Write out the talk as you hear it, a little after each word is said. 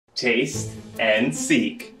taste and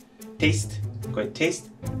seek. Taste. Go ahead, taste.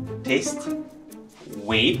 Taste.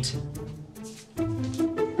 Wait.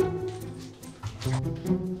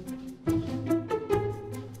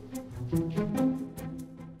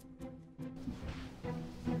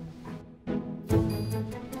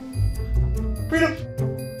 Freedom.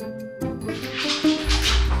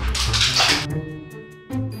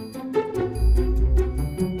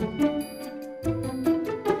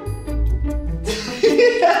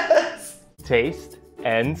 Yes. Taste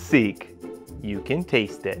and seek. You can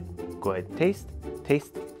taste it. Good. Taste.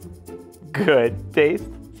 Taste. Good. Taste.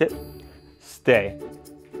 Sit. Stay.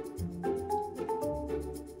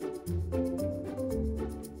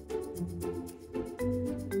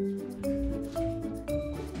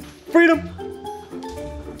 Freedom.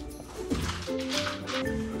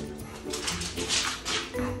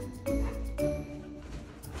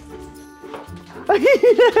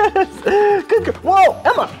 Yes! Good girl. Whoa,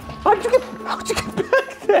 Emma! How'd you get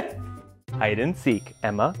back there? Hide and seek,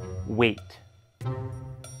 Emma. Wait.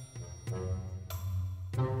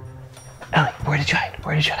 Ellie, where did you hide?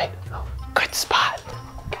 Where did you hide? Oh, good spot.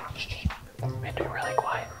 Shh. We have to be really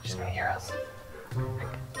quiet. She's gonna hear us.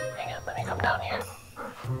 Hang on, let me come down here.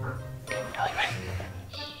 Ellie, ready?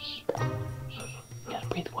 Shh. You gotta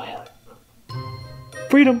breathe quietly.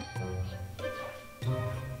 Freedom.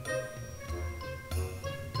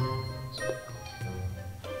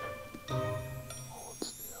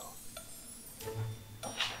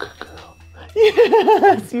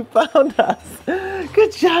 Yes, you found us.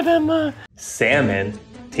 Good job, Emma. Salmon,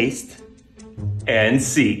 taste and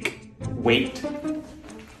seek. Wait.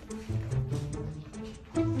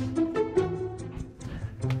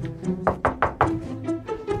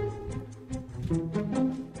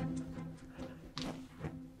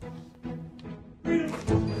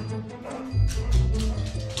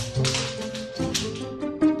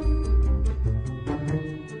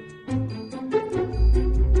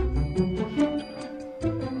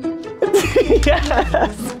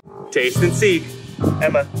 Yes! Taste and seek.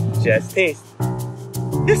 Emma, just taste.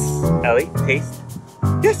 Yes! Ellie, taste.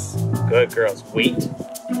 Yes! Good girls. Wait.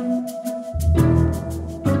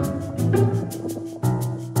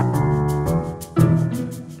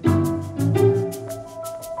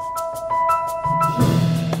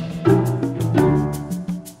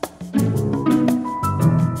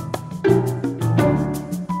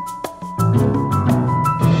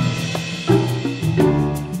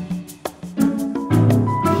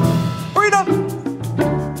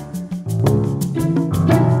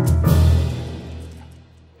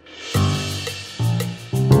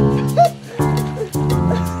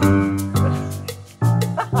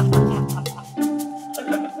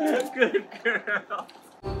 Good girl.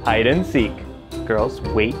 Hide and seek. Girls,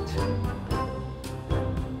 wait.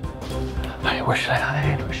 Alright, where should I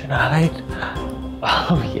hide? Where should I hide?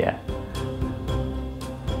 Oh, yeah.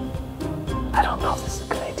 I don't know if this is a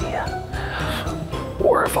good idea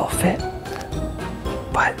or if I'll fit,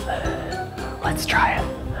 but let's try it.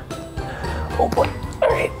 Oh boy.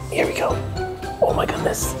 Alright, here we go. Oh my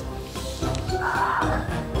goodness.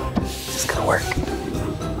 This is gonna work.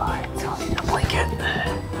 Alright, so I need a blanket.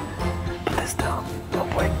 Put this down. Oh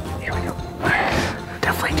boy, here we go.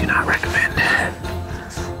 Definitely do not recommend.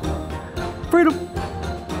 Freedom.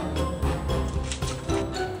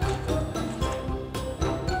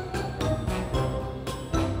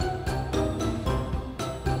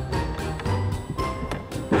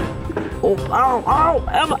 Oh, ow, ow,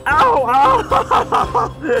 Emma, ow, ow!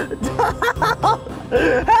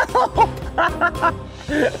 Help!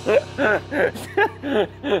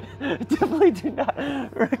 Definitely do not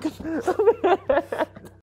recommend.